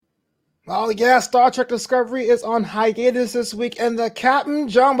Oh yeah, Star Trek Discovery is on hiatus this week, and the Captain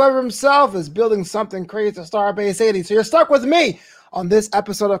John Weber himself is building something crazy at Starbase 80. So you're stuck with me on this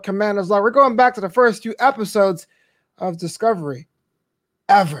episode of Commander's Log. We're going back to the first two episodes of Discovery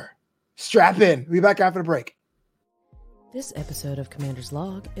ever. Strap in. We'll be back after the break. This episode of Commander's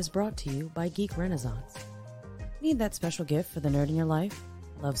Log is brought to you by Geek Renaissance. Need that special gift for the nerd in your life?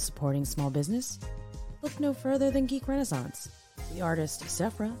 Love supporting small business? Look no further than Geek Renaissance. The artist,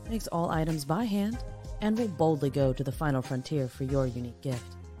 Sephra, makes all items by hand and will boldly go to the final frontier for your unique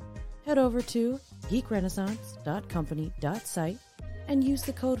gift. Head over to geekrenaissance.company.site and use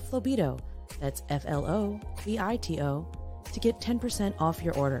the code FLOBITO, that's FLOBITO, to get 10% off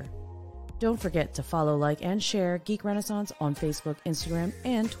your order. Don't forget to follow, like, and share Geek Renaissance on Facebook, Instagram,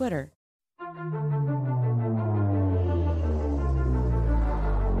 and Twitter.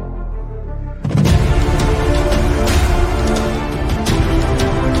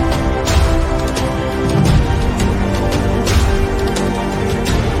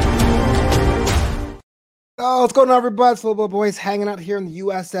 Oh, what's going on, everybody? It's Little Boys hanging out here in the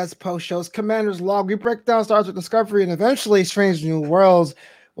USS Post Show's Commander's Log. We break down Star Trek Discovery and eventually Strange New Worlds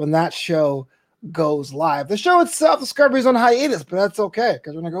when that show goes live. The show itself, Discovery, is on hiatus, but that's okay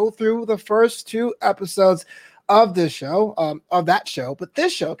because we're going to go through the first two episodes of this show, of that show. But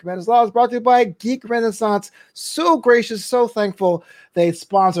this show, Commander's Log, is brought to you by Geek Renaissance. So gracious, so thankful they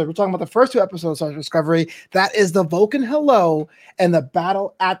sponsored. We're talking about the first two episodes of Star Trek Discovery. That is the Vulcan Hello and the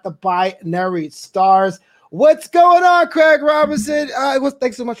Battle at the Binary Stars. What's going on, Craig Robinson?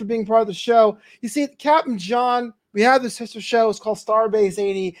 Thanks so much for being part of the show. You see, Captain John, we have this sister show. It's called Starbase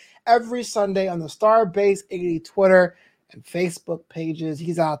 80 every Sunday on the Starbase 80 Twitter and Facebook pages.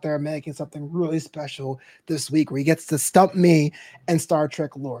 He's out there making something really special this week where he gets to stump me and Star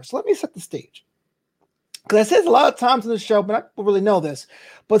Trek lore. So let me set the stage. Because I say this a lot of times in the show, but I don't really know this.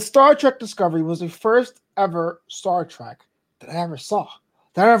 But Star Trek Discovery was the first ever Star Trek that I ever saw,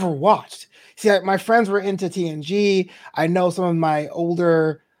 that I ever watched. See, my friends were into TNG. I know some of my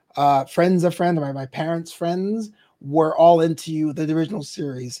older friends of friends, or my parents' friends, were all into the original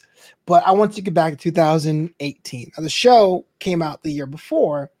series. But I want to get back to 2018. Now, the show came out the year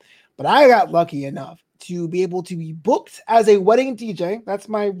before, but I got lucky enough to be able to be booked as a wedding DJ. That's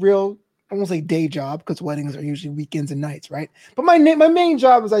my real, I won't say day job, because weddings are usually weekends and nights, right? But my main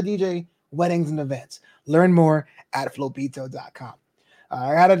job is I DJ weddings and events. Learn more at flobito.com.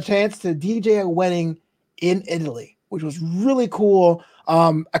 I had a chance to DJ a wedding in Italy, which was really cool.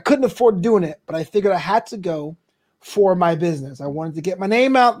 I couldn't afford doing it, but I figured I had to go for my business. I wanted to get my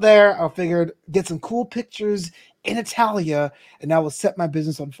name out there. I figured get some cool pictures in Italia, and that will set my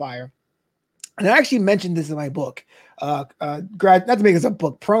business on fire. And I actually mentioned this in my book, not to make this a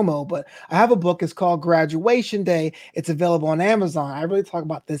book promo, but I have a book. It's called Graduation Day. It's available on Amazon. I really talk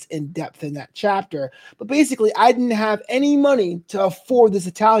about this in depth in that chapter. But basically, I didn't have any money to afford this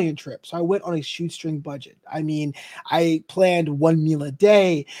Italian trip. So I went on a shoestring budget. I mean, I planned one meal a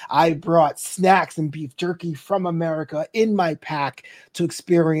day. I brought snacks and beef jerky from America in my pack to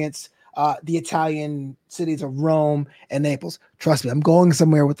experience the Italian cities of Rome and Naples. Trust me, I'm going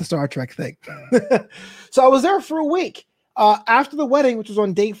somewhere with the Star Trek thing. So I was there for a week. After the wedding, which was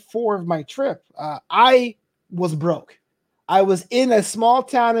on day 4 of my trip, I was broke. I was in a small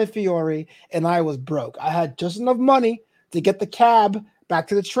town in Fiore, and I was broke. I had just enough money to get the cab back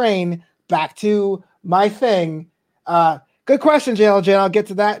to the train, back to my thing. Good question, JLJ. I'll get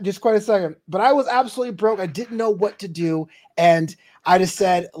to that in just quite a second. But I was absolutely broke. I didn't know what to do. And I just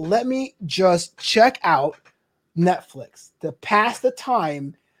said, let me just check out Netflix to pass the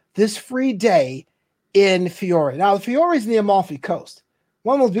time this free day in Fiore. Now, Fiore is in the Amalfi Coast,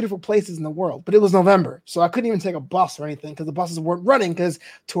 one of the most beautiful places in the world, but it was November, so I couldn't even take a bus or anything because the buses weren't running because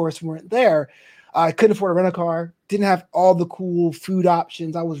tourists weren't there. I couldn't afford a rental car, didn't have all the cool food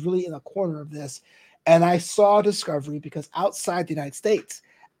options. I was really in a corner of this, and I saw Discovery because outside the United States,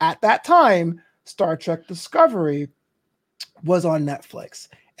 at that time, Star Trek Discovery was on Netflix.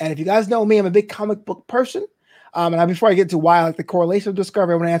 And if you guys know me, I'm a big comic book person. Before I get to why I like the correlation of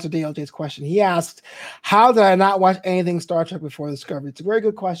Discovery, I want to answer DLJ's question. He asked, how did I not watch anything Star Trek before Discovery? It's a very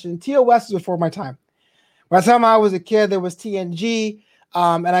good question. TOS was before my time. By the time I was a kid, there was TNG,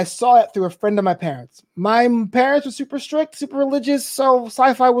 and I saw it through a friend of my parents. My parents were super strict, super religious, so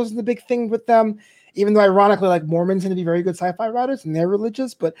sci-fi wasn't the big thing with them, even though ironically, like Mormons tend to be very good sci-fi writers, and they're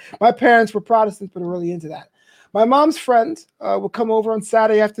religious, but my parents were Protestants, but are really into that. My mom's friend would come over on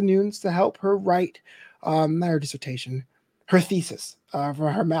Saturday afternoons to help her write not her dissertation, her thesis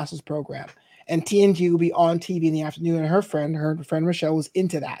for her master's program. and TNG would be on TV in the afternoon, and her friend Michelle was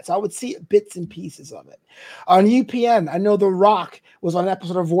into that. So I would see bits and pieces of it. On UPN, I know The Rock was on an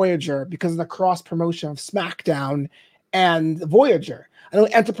episode of Voyager because of the cross promotion of SmackDown and Voyager. I know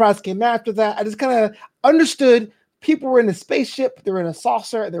Enterprise came after that. I just kind of understood people were in a spaceship, they were in a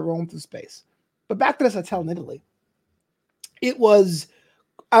saucer, and they were roaming through space. But back to this hotel in Italy. It was,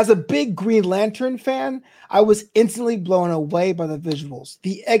 as a big Green Lantern fan, I was instantly blown away by the visuals,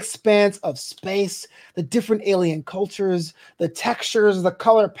 the expanse of space, the different alien cultures, the textures, the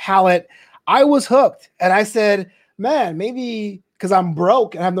color palette. I was hooked. And I said, man, maybe because I'm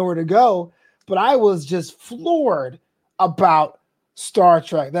broke and I have nowhere to go, but I was just floored about Star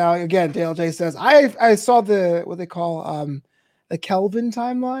Trek. Now, again, DLJ says, I saw what they call the Kelvin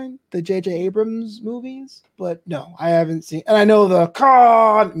timeline, the J.J. Abrams movies, but no, I haven't seen. And I know the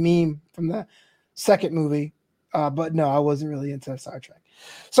Khan meme from the second movie, but no, I wasn't really into Star Trek.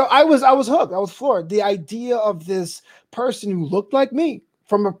 So I was hooked. I was floored. The idea of this person who looked like me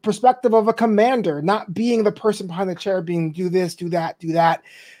from a perspective of a commander, not being the person behind the chair, being do this, do that,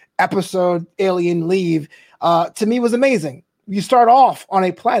 episode, alien, leave, to me was amazing. You start off on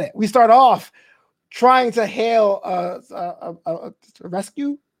a planet. We start off trying to hail a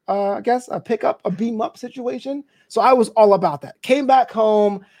rescue, I guess, a pickup, a beam up situation. So I was all about that. Came back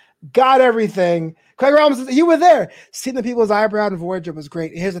home, got everything. Craig Robinson, you were there. Seeing the people's eyebrow in Voyager was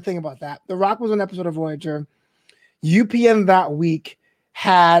great. Here's the thing about that. The Rock was on an episode of Voyager. UPN that week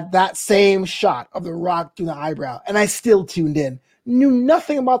had that same shot of The Rock doing the eyebrow. And I still tuned in. Knew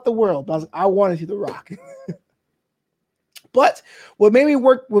nothing about the world, but I wanted to see The Rock. But what made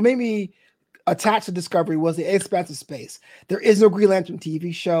me attached to Discovery was the expanse of space. There is no Green Lantern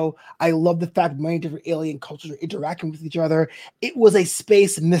TV show. I love the fact many different alien cultures are interacting with each other. It was a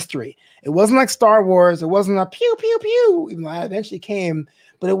space mystery. It wasn't like Star Wars. It wasn't a pew, pew, pew, even though I eventually came.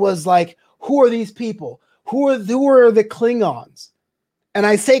 But it was like, who are these people? Who are the Klingons? And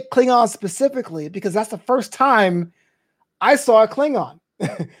I say Klingons specifically because that's the first time I saw a Klingon.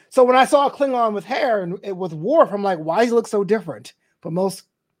 So when I saw a Klingon with hair and with Worf, I'm like, why does he look so different? But most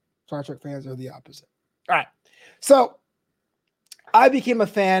Star Trek fans are the opposite. All right. So I became a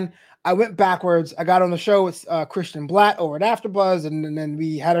fan. I went backwards. I got on the show with Christian Blatt over at AfterBuzz, and then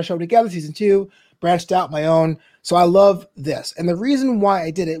we had our show together, season 2, branched out my own. So I love this. And the reason why I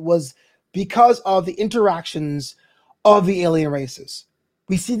did it was because of the interactions of the alien races.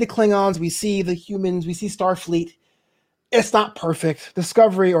 We see the Klingons, we see the humans, we see Starfleet. It's not perfect.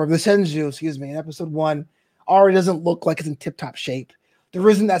 Discovery, or the Shenzhou, in episode 1, already doesn't look like it's in tip-top shape. There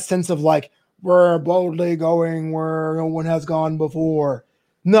isn't that sense of like, we're boldly going where no one has gone before.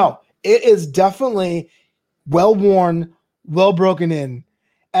 No, it is definitely well-worn, well-broken in.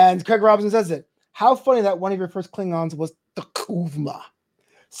 And Craig Robinson says it. How funny that one of your first Klingons was T'Kuvma.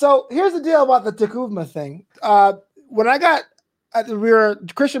 So here's the deal about the T'Kuvma thing. When I got,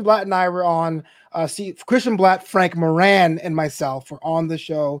 Christian Blatt and I were on, Christian Blatt, Frank Moran, and myself were on the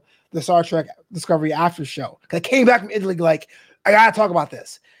show, the Star Trek Discovery After Show. I came back from Italy like, I gotta talk about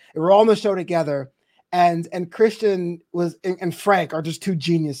this. And we're all on the show together, and Christian and Frank are just two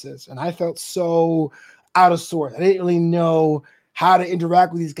geniuses, and I felt so out of sorts. I didn't really know how to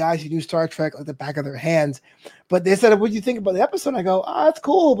interact with these guys who do Star Trek like the back of their hands. But they said, "What do you think about the episode?" And I go, "It's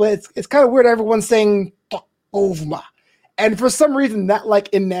cool, but it's kind of weird. Everyone's saying T'Kuvma." And for some reason, that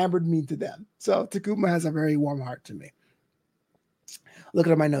like enamored me to them. So T'Kuvma has a very warm heart to me.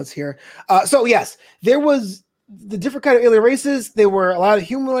 Looking at my notes here. So yes, there was the different kind of alien races. There were a lot of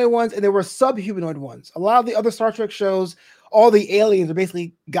humanoid ones, and there were subhumanoid ones. A lot of the other Star Trek shows, all the aliens are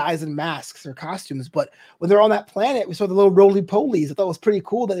basically guys in masks or costumes. But when they're on that planet, we saw the little roly-polies. I thought it was pretty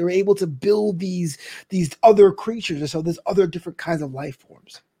cool that they were able to build these other creatures. And so there's other different kinds of life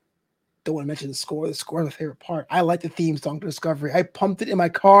forms. Don't want to mention the score. The score is my favorite part. I like the theme song to Discovery. I pumped it in my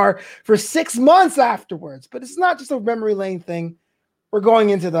car for 6 months afterwards. But it's not just a memory lane thing. We're going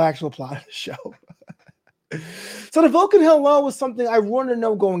into the actual plot of the show. So the Vulcan hello was something I wanted to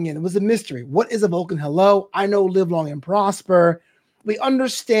know going in. It was a mystery. What is a Vulcan hello? I know Live Long and Prosper. We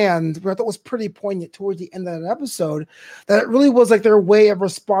understand, but I thought was pretty poignant towards the end of that episode, that it really was like their way of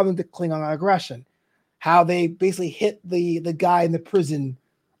responding to Klingon aggression. How they basically hit the guy in the prison,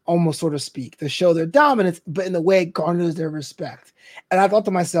 almost so to speak, to show their dominance, but in the way it garners their respect. And I thought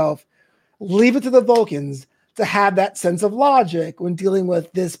to myself, leave it to the Vulcans to have that sense of logic when dealing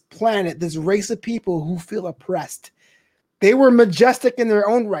with this planet, this race of people who feel oppressed. They were majestic in their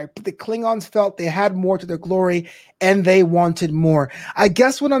own right, but the Klingons felt they had more to their glory and they wanted more. I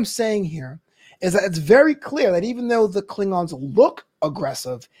guess what I'm saying here is that it's very clear that even though the Klingons look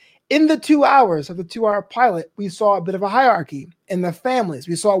aggressive, in the 2 hours of the 2-hour pilot, we saw a bit of a hierarchy in the families.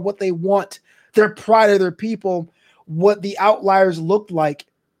 We saw what they want their pride of their people, what the outliers looked like.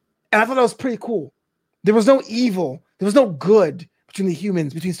 And I thought that was pretty cool. There was no evil. There was no good between the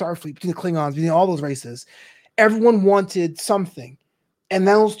humans, between Starfleet, between the Klingons, between all those races. Everyone wanted something. And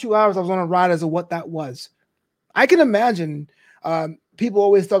those 2 hours I was on a ride as to what that was. I can imagine people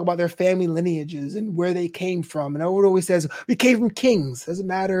always talk about their family lineages and where they came from. And everyone always says, we came from kings. Doesn't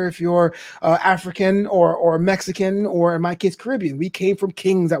matter if you're African or Mexican or, in my case, Caribbean. We came from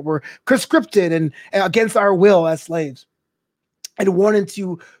kings that were conscripted and against our will as slaves. And wanted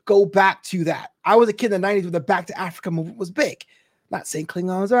to go back to that. I was a kid in the 90s when the Back to Africa movement was big. Not saying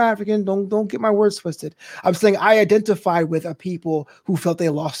Klingons are African. Don't get my words twisted. I'm saying I identified with a people who felt they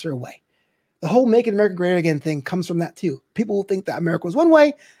lost their way. The whole Make America Great Again thing comes from that too. People who think that America was one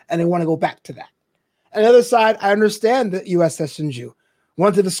way and they want to go back to that. On the other side, I understand that USS Shinju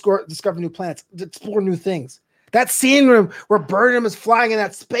wanted to discover new planets, to explore new things. That scene where Burnham is flying in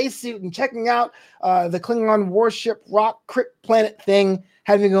that spacesuit and checking out the Klingon warship rock crypt planet thing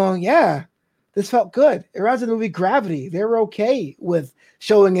had me going, yeah, this felt good. It reminds me of the movie Gravity. They were okay with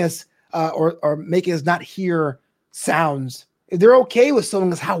showing us or making us not hear sounds. They're okay with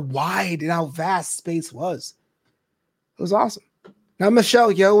showing us how wide and how vast space was. It was awesome. Now,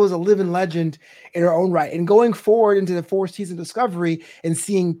 Michelle Yeoh is a living legend in her own right. And going forward into the fourth season Discovery and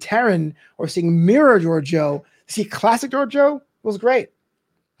seeing Terran or seeing Mirror Georgiou, see classic Georgiou was great.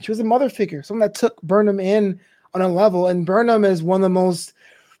 She was a mother figure, someone that took Burnham in on a level. And Burnham is one of the most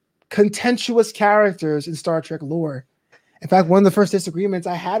contentious characters in Star Trek lore. In fact, one of the first disagreements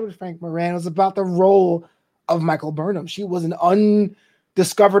I had with Frank Moran was about the role of Michael Burnham. She was an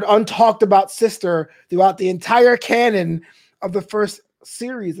undiscovered, untalked about sister throughout the entire canon of the first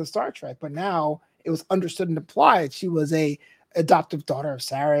series of Star Trek. But now it was understood and applied. She was a adoptive daughter of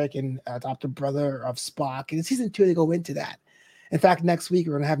Sarek and adoptive brother of Spock. And in season 2, they go into that. In fact, next week,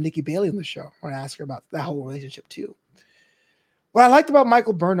 we're going to have Nikki Bailey on the show. We're going to ask her about that whole relationship too. What I liked about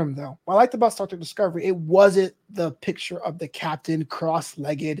Michael Burnham, though, what I liked about Star Trek Discovery, it wasn't the picture of the captain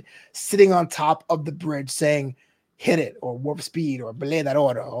cross-legged sitting on top of the bridge saying, hit it, or warp speed, or belay that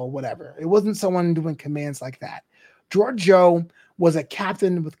order, or whatever. It wasn't someone doing commands like that. Georgiou was a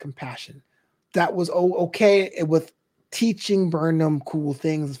captain with compassion that was okay with teaching Burnham cool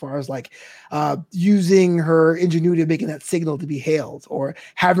things as far as like using her ingenuity of making that signal to be hailed or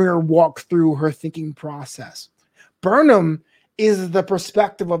having her walk through her thinking process. Burnham is the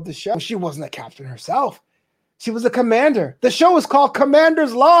perspective of the show. She wasn't a captain herself. She was a commander. The show is called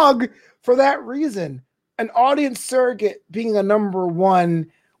Commander's Log for that reason. An audience surrogate being a number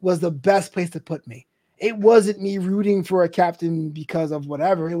one was the best place to put me. It wasn't me rooting for a captain because of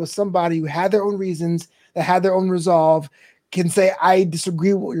whatever. It was somebody who had their own reasons, that had their own resolve, can say, I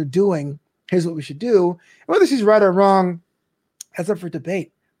disagree with what you're doing. Here's what we should do. And whether she's right or wrong, that's up for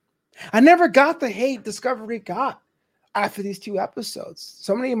debate. I never got the hate Discovery got after these 2 episodes.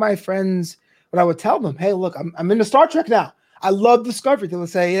 So many of my friends, when I would tell them, hey, look, I'm into Star Trek now. I love Discovery. They would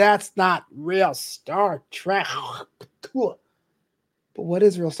say, that's not real Star Trek. But what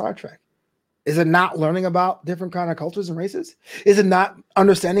is real Star Trek? Is it not learning about different kind of cultures and races? Is it not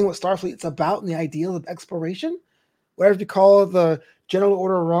understanding what Starfleet's about and the ideals of exploration? Whatever you call it, the General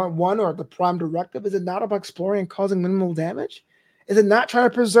Order 1 or the Prime Directive, is it not about exploring and causing minimal damage? Is it not trying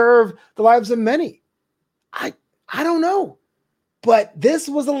to preserve the lives of many? I don't know. But this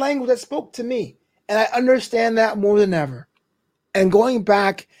was a language that spoke to me, and I understand that more than ever. And going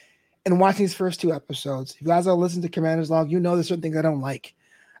back and watching these first 2 episodes, if you guys have listened to Commander's Log, you know there's certain things I don't like.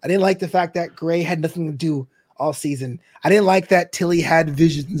 I didn't like the fact that Gray had nothing to do all season. I didn't like that Tilly had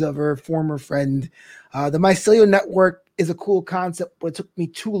visions of her former friend. The Mycelial Network is a cool concept, but it took me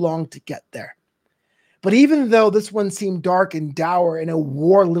too long to get there. But even though this one seemed dark and dour and a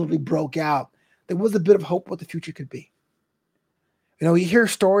war literally broke out, there was a bit of hope what the future could be. You know, you hear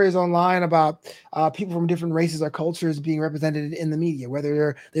stories online about people from different races or cultures being represented in the media,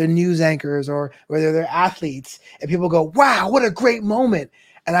 whether they're news anchors or whether they're athletes, and people go, wow, what a great moment.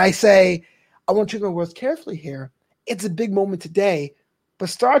 And I say, I want to treat my words carefully here. It's a big moment today, but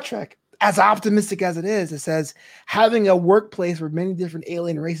Star Trek, as optimistic as it is, it says having a workplace where many different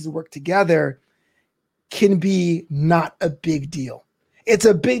alien races work together can be not a big deal. It's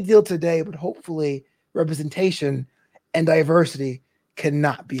a big deal today, but hopefully representation and diversity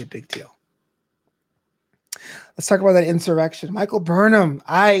cannot be a big deal. Let's talk about that insurrection. Michael Burnham,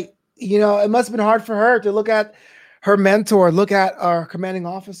 it must have been hard for her to look at her mentor, look at our commanding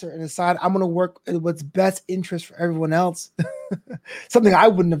officer and decide I'm going to work in what's best interest for everyone else. Something I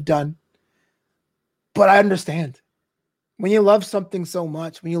wouldn't have done. But I understand. When you love something so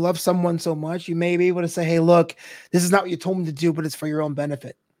much, when you love someone so much, you may be able to say, hey, look, this is not what you told me to do, but it's for your own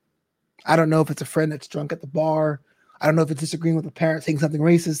benefit. I don't know if it's a friend that's drunk at the bar. I don't know if it's disagreeing with a parent saying something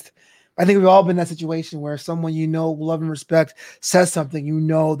racist. I think we've all been in that situation where someone you know, love and respect, says something, you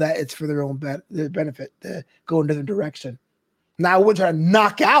know that it's for their own their benefit to go in a different direction. Now, I wouldn't try to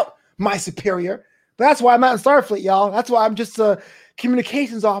knock out my superior, but that's why I'm out in Starfleet, y'all. That's why I'm just a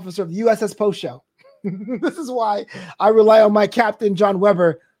communications officer of the USS Post Show. This is why I rely on my captain, John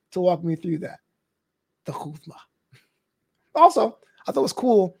Weber, to walk me through that. The Chufma. Also, I thought it was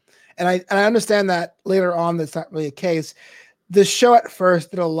cool, and I understand that later on that's not really a case. The show at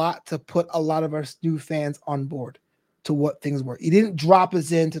first did a lot to put a lot of our new fans on board to what things were. It didn't drop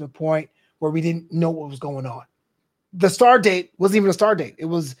us in to the point where we didn't know what was going on. The star date wasn't even a star date. It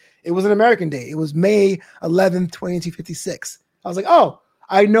was an American date. It was May 11th, 2256. I was like, oh,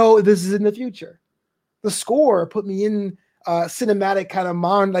 I know this is in the future. The score put me in cinematic kind of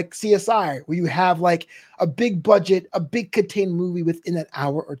like CSI, where you have like a big budget, a big contained movie within an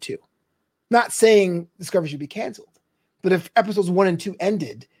hour or two. Not saying Discovery should be canceled, but if episodes 1 and 2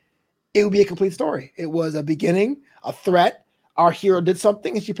 ended, it would be a complete story. It was a beginning, a threat. Our hero did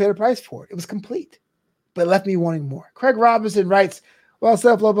something and she paid a price for it. It was complete, but it left me wanting more. Craig Robinson writes, well,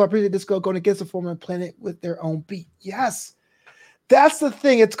 blah, blah, appreciate Disco going against the former planet with their own beat. Yes, that's the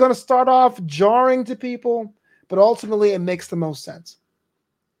thing. It's going to start off jarring to people, but ultimately it makes the most sense.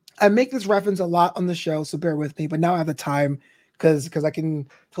 I make this reference a lot on the show, so bear with me, but now I have the time because I can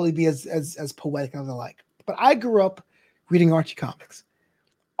totally be as poetic as I like. But I grew up reading Archie comics.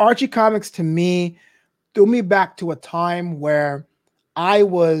 Archie comics to me threw me back to a time where I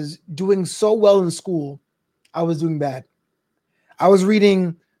was doing so well in school, I was doing bad. I was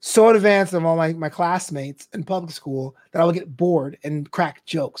reading so advanced of all my classmates in public school that I would get bored and crack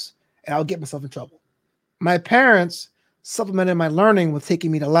jokes, and I would get myself in trouble. My parents supplemented my learning with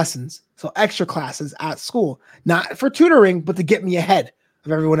taking me to lessons, so extra classes at school, not for tutoring, but to get me ahead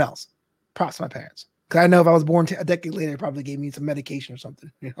of everyone else. Props to my parents. Because I know if I was born a decade later, they probably gave me some medication or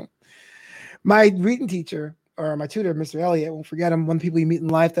something. My reading teacher, or my tutor, Mr. Elliott, won't forget him, one of the people you meet in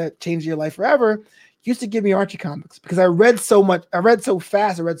life that changed your life forever, used to give me Archie comics because I read so much. I read so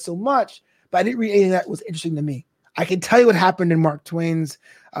fast. I read so much, but I didn't read anything that was interesting to me. I can tell you what happened in Mark Twain's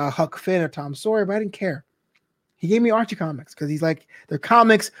Huck Finn or Tom Sawyer, but I didn't care. He gave me Archie comics because he's like, they're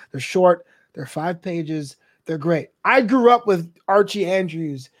comics, they're short, they're 5 pages, they're great. I grew up with Archie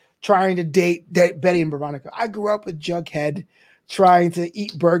Andrews trying to date Betty and Veronica. I grew up with Jughead trying to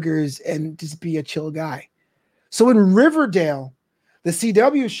eat burgers and just be a chill guy. So when Riverdale, the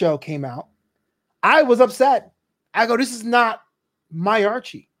CW show, came out, I was upset. I go, this is not my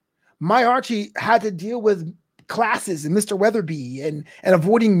Archie. My Archie had to deal with classes and Mr. Weatherby and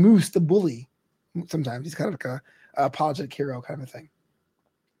avoiding Moose the bully. Sometimes he's kind of like a apologetic hero kind of thing.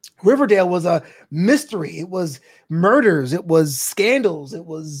 Riverdale was a mystery. It was murders. It was scandals. It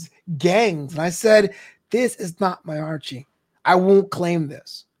was gangs. And I said, this is not my Archie. I won't claim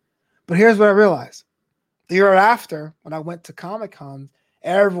this. But here's what I realized. The year after, when I went to Comic-Con,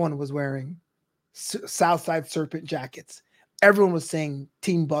 everyone was wearing Southside Serpent jackets. Everyone was saying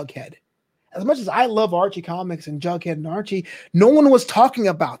Team Bughead. As much as I love Archie comics and Jughead and Archie, no one was talking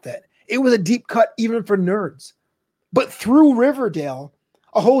about that. It was a deep cut even for nerds. But through Riverdale,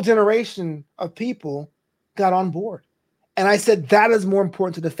 a whole generation of people got on board. And I said, that is more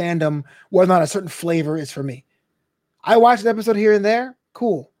important to the fandom, whether or not a certain flavor is for me. I watch an episode here and there,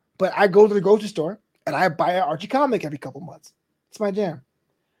 cool. But I go to the grocery store and I buy an Archie comic every couple months. It's my jam.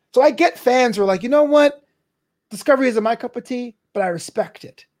 So I get fans who are like, you know what? Discovery isn't my cup of tea, but I respect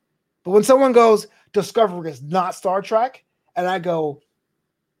it. But when someone goes, Discovery is not Star Trek, and I go,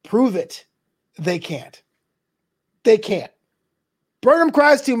 prove it, they can't. They can't. Burnham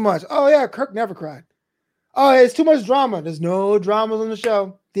cries too much. Oh, yeah, Kirk never cried. Oh, it's too much drama. There's no dramas on the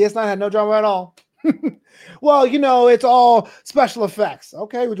show. DS9 had no drama at all. Well, you know, it's all special effects.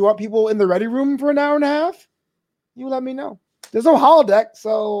 Okay, would you want people in the ready room for an hour and a half? You let me know. There's no holodeck,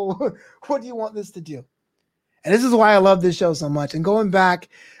 so what do you want this to do? And this is why I love this show so much. And going back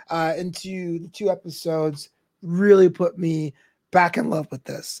into the 2 episodes really put me back in love with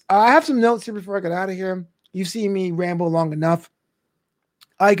this. I have some notes here before I get out of here. You've seen me ramble long enough.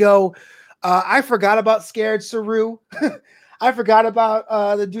 I go, I forgot about Scared Saru. I forgot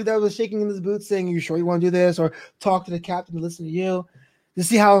about the dude that was shaking in his boots saying, you sure you want to do this? Or talk to the captain to listen to you. To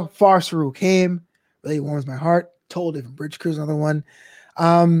see how far Saru came really warms my heart. Total different. Bridge Crew's another one.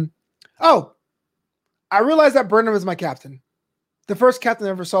 I realized that Burnham is my captain. The first captain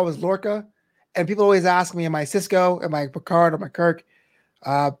I ever saw was Lorca. And people always ask me, am I Cisco? Am I Picard? Am I Kirk?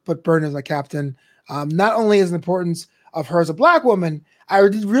 But Burnham is my captain. Not only is the importance of her as a black woman, I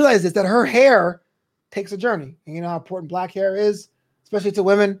did realize this, that her hair takes a journey. And you know how important black hair is, especially to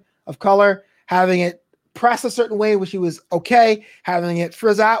women. of color, having it press a certain way where she was okay, having it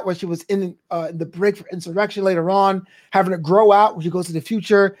frizz out where she was in the break for insurrection later on, having it grow out when she goes to the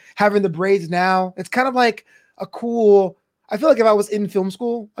future, having the braids now. It's kind of like a cool, I feel like if I was in film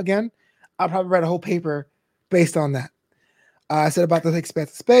school again, I'd probably write a whole paper based on that. I said about the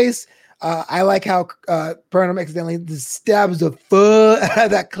expansive space. I like how Burnham accidentally stabs the foot out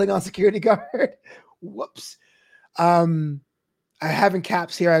of that Klingon security guard. Whoops. I have in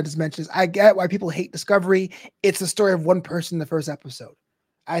caps here, I just mentioned this. I get why people hate Discovery. It's the story of one person in the first episode.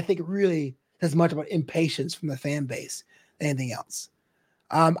 I think it really as much about impatience from the fan base than anything else.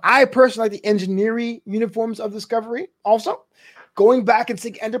 I personally like the engineering uniforms of Discovery. Also, going back and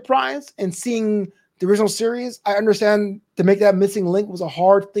seeing Enterprise and seeing the original series, I understand to make that missing link was a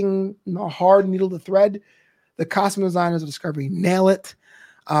hard thing, a hard needle to thread. The costume designers of Discovery nail it.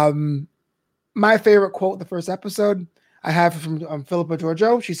 My favorite quote in the first episode I have from Philippa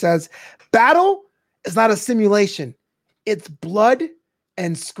Georgiou. She says, "Battle is not a simulation. It's blood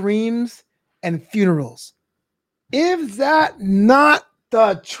and screams and funerals." Is that not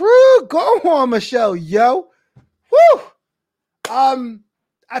the truth? Go on, Michelle, yo. Woo!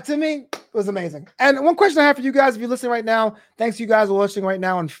 To me, it was amazing. And one question I have for you guys, if you're listening right now, thanks to you guys who are watching right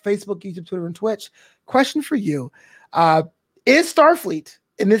now on Facebook, YouTube, Twitter, and Twitch. Question for you. Is Starfleet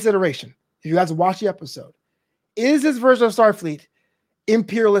in this iteration, if you guys watch the episode, is this version of Starfleet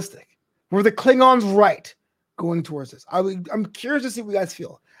imperialistic? Were the Klingons right going towards this? I'm curious to see what you guys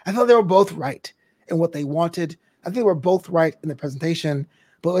feel. I thought they were both right in what they wanted. I think they were both right in the presentation.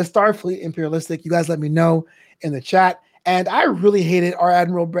 But is Starfleet imperialistic? You guys let me know in the chat. And I really hated our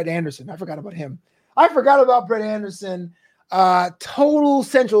Admiral Brett Anderson. I forgot about him. I forgot about Brett Anderson. Total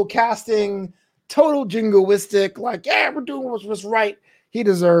central casting, total jingoistic. Like, yeah, we're doing what's right. He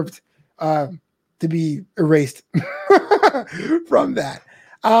deserved to be erased from that.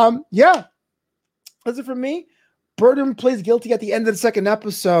 Yeah, that's it for me. Burnham plays guilty at the end of the second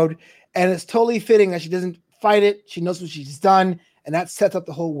episode, and it's totally fitting that she doesn't fight it. She knows what she's done, and that sets up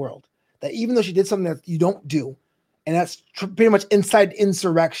the whole world. That even though she did something that you don't do, and that's pretty much inside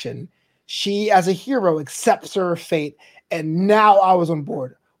insurrection, she, as a hero, accepts her fate, and now I was on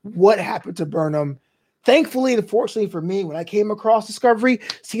board. What happened to Burnham? Thankfully, and fortunately for me, when I came across Discovery,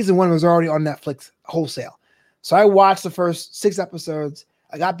 season 1 was already on Netflix wholesale. So I watched the first 6 episodes.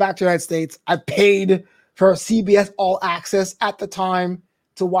 I got back to the United States. I paid for CBS All Access at the time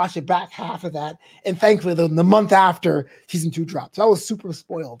to watch it back half of that. And thankfully, the month after, season 2 dropped. So I was super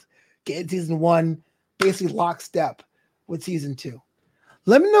spoiled getting season 1 basically lockstep with season 2.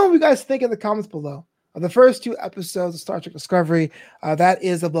 Let me know what you guys think in the comments below. The first 2 episodes of Star Trek Discovery, that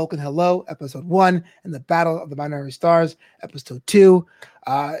is The Vulcan Hello, episode 1, and The Battle of the Binary Stars, episode 2,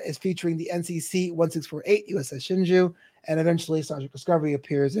 is featuring the NCC 1648 USS Shinju, and eventually Star Trek Discovery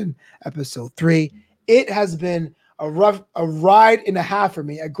appears in episode 3. It has been a ride and a half for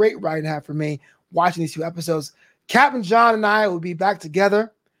me, a great ride and a half for me, watching these 2 episodes. Captain John and I will be back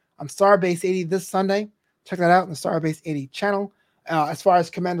together on Starbase 80 this Sunday. Check that out on the Starbase 80 channel. As far as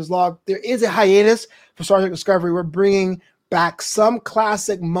Commander's Log, there is a hiatus for Star Trek Discovery. We're bringing back some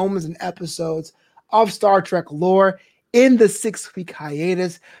classic moments and episodes of Star Trek lore in the 6-week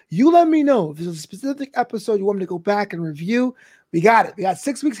hiatus. You let me know if there's a specific episode you want me to go back and review. We got it. We got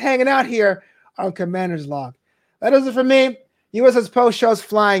 6 weeks hanging out here on Commander's Log. That is it for me. USS Post Show's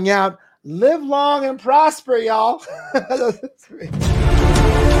flying out. Live long and prosper, y'all. That's it for me.